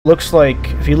looks like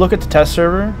if you look at the test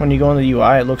server when you go in the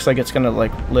UI, it looks like it's gonna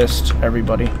like list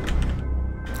everybody.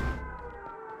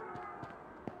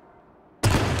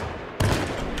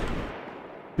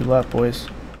 Two left, boys.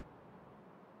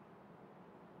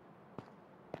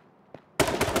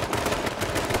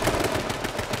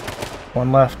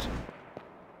 One left.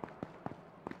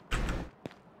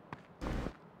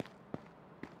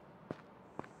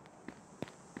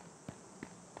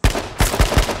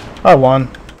 I won.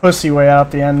 Pussy way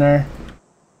out the end there.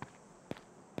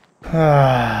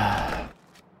 That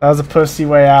was a pussy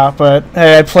way out, but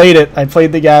hey, I played it. I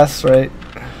played the gas, right?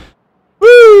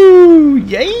 Woo!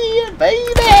 Yeah,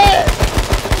 baby!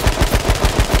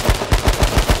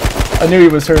 I knew he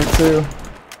was hurt too.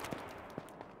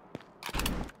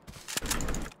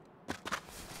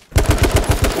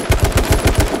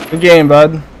 Good game,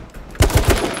 bud.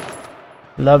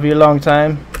 Love you a long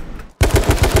time.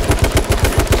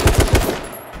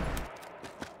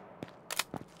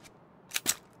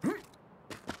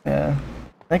 Yeah,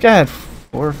 I think I had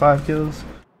 4 or 5 kills.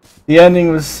 The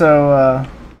ending was so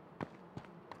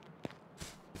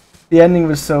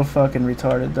fucking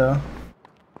retarded though.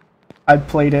 I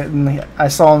played it and I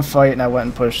saw him fight and I went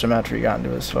and pushed him after he got into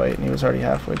his fight and he was already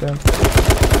halfway dead.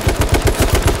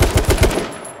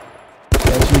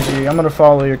 Yeah, GG. I'm gonna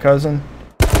follow your cousin.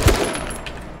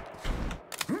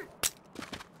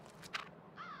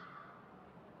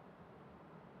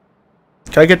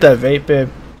 Can I get that vape, babe?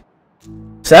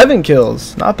 7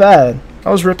 kills, not bad. I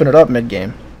was ripping it up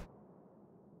mid-game.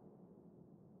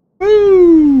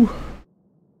 Woo!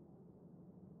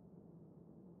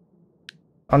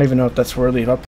 I don't even know if that's worthy of up.